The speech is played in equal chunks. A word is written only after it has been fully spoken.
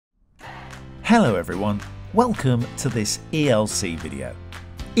Hello everyone, welcome to this ELC video.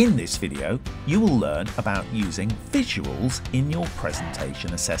 In this video, you will learn about using visuals in your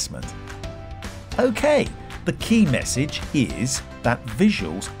presentation assessment. Okay, the key message is that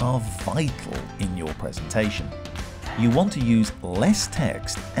visuals are vital in your presentation. You want to use less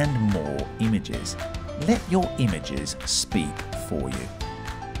text and more images. Let your images speak for you.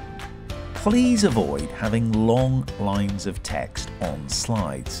 Please avoid having long lines of text on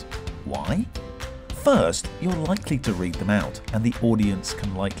slides. Why? First, you're likely to read them out and the audience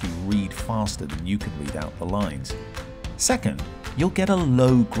can likely read faster than you can read out the lines. Second, you'll get a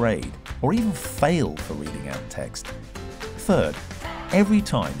low grade or even fail for reading out text. Third, every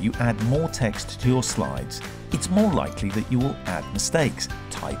time you add more text to your slides, it's more likely that you will add mistakes,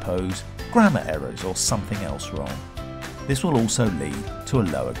 typos, grammar errors or something else wrong. This will also lead to a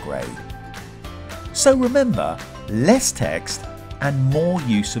lower grade. So remember, less text and more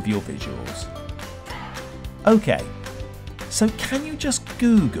use of your visuals. Okay, so can you just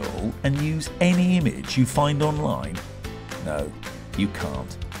Google and use any image you find online? No, you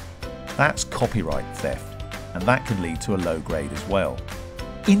can't. That's copyright theft, and that can lead to a low grade as well.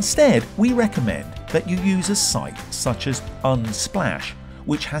 Instead, we recommend that you use a site such as Unsplash,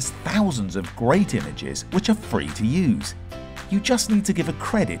 which has thousands of great images which are free to use. You just need to give a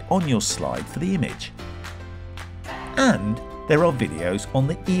credit on your slide for the image. And there are videos on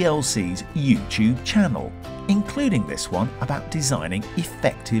the ELC's YouTube channel, including this one about designing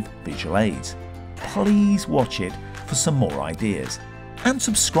effective visual aids. Please watch it for some more ideas. And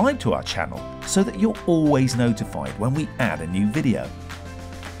subscribe to our channel so that you're always notified when we add a new video.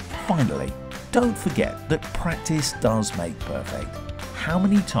 Finally, don't forget that practice does make perfect. How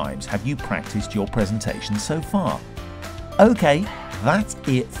many times have you practiced your presentation so far? Okay, that's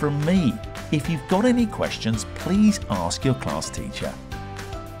it from me. If you've got any questions, please ask your class teacher.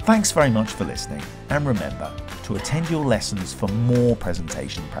 Thanks very much for listening, and remember to attend your lessons for more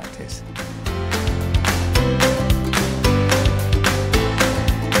presentation practice.